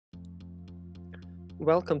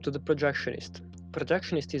Welcome to the Projectionist.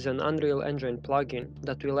 Projectionist is an Unreal Engine plugin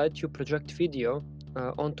that will let you project video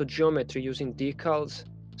onto geometry using decals,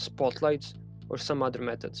 spotlights, or some other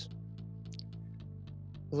methods.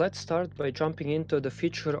 Let's start by jumping into the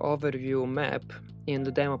feature overview map in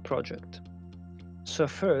the demo project. So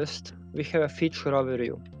first, we have a feature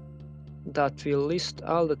overview that will list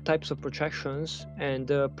all the types of projections and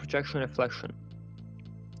the projection reflection.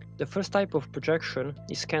 The first type of projection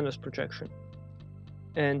is canvas projection.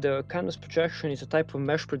 And canvas projection is a type of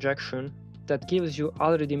mesh projection that gives you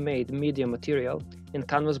already made media material and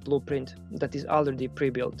canvas blueprint that is already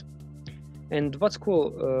pre-built. And what's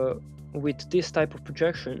cool with this type of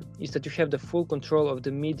projection is that you have the full control of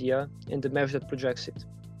the media and the mesh that projects it.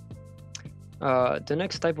 The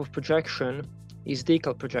next type of projection is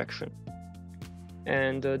decal projection.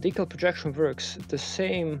 And decal projection works the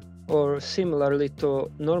same or similarly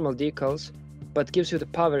to normal decals, but gives you the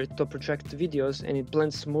power to project videos, and it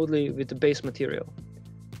blends smoothly with the base material.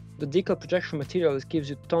 The decal projection material gives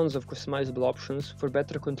you tons of customizable options for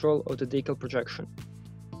better control of the decal projection.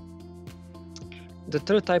 The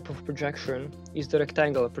third type of projection is the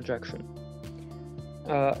rectangular projection.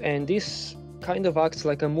 And this kind of acts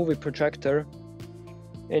like a movie projector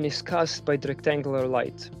and is cast by the rectangular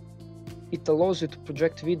light. It allows you to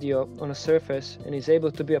project video on a surface and is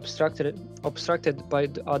able to be abstracted by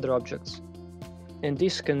the other objects. And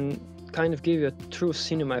this can kind of give you a true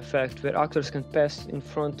cinema effect where actors can pass in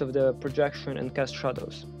front of the projection and cast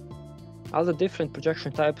shadows. All the different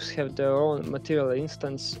projection types have their own material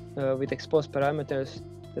instance with exposed parameters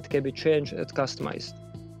that can be changed and customized.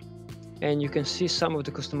 And you can see some of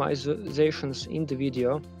the customizations in the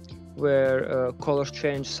video where colors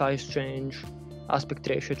change, size change, aspect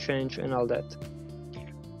ratio change, and all that.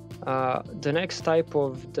 The next type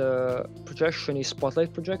of the projection is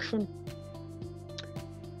spotlight projection.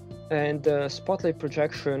 And spotlight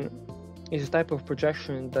projection is a type of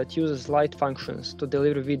projection that uses light functions to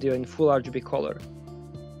deliver video in full RGB color.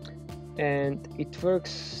 And it works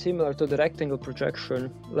similar to the rectangle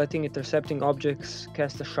projection, letting intercepting objects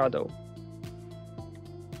cast a shadow.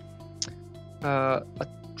 A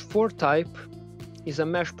fourth type is a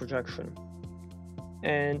mesh projection,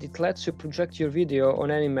 and it lets you project your video on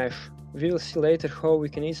any mesh. We will see later how we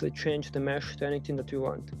can easily change the mesh to anything that we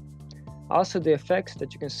want. Also, the effects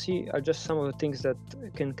that you can see are just some of the things that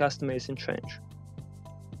can customize and change.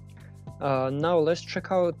 Now let's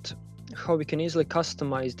check out how we can easily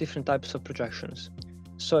customize different types of projections.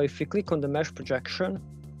 So if we click on the mesh projection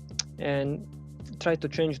and try to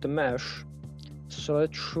change the mesh, so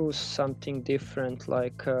let's choose something different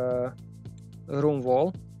like room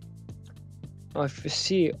wall. Now if we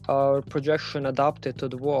see our projection adapted to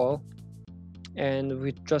the wall, and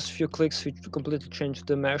with just few clicks we completely change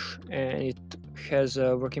the mesh and it has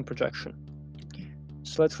a working projection.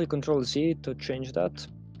 So let's click Ctrl Z to change that.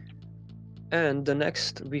 And the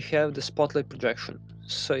next we have the spotlight projection.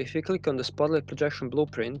 So if you click on the spotlight projection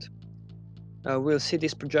blueprint, we'll see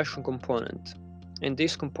this projection component. And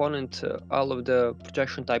this component all of the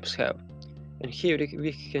projection types have. And here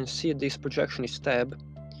we can see this Projectionist tab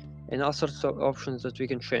and all sorts of options that we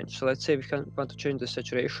can change. So let's say we want to change the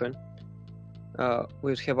saturation.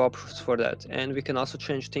 We have options for that, and we can also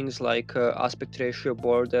change things like aspect ratio,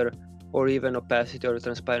 border, or even opacity or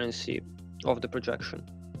transparency of the projection.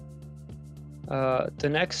 The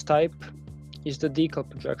next type is the decal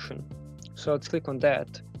projection. So let's click on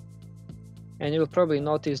that, and you'll probably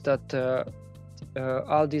notice that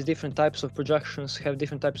all these different types of projections have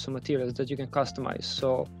different types of materials that you can customize.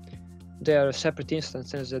 So they are separate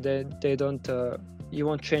instances that they don't you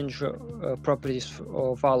won't change properties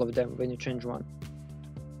of all of them when you change one.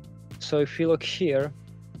 So if you look here,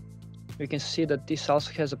 we can see that this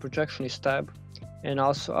also has a Projectionist tab and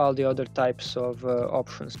also all the other types of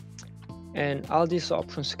options. And all these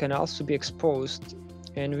options can also be exposed,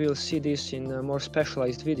 and we'll see this in a more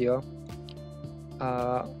specialized video,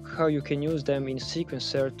 how you can use them in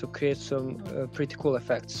sequencer to create some pretty cool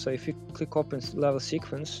effects. So if you click Open Level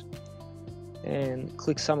Sequence and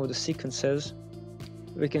click some of the sequences,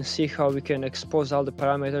 we can see how we can expose all the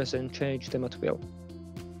parameters and change them at will.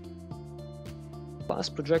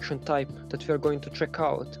 Last projection type that we are going to check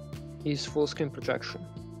out is full screen projection.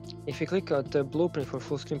 If you click at the blueprint for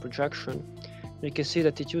full screen projection, you can see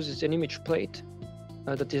that it uses an image plate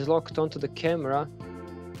that is locked onto the camera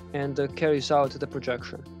and carries out the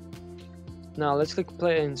projection. Now let's click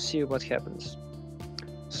play and see what happens.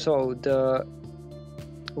 So the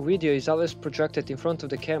video is always projected in front of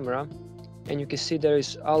the camera, and you can see there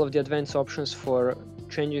is all of the advanced options for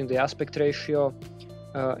changing the aspect ratio,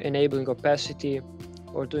 enabling opacity,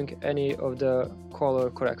 or doing any of the color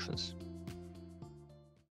corrections.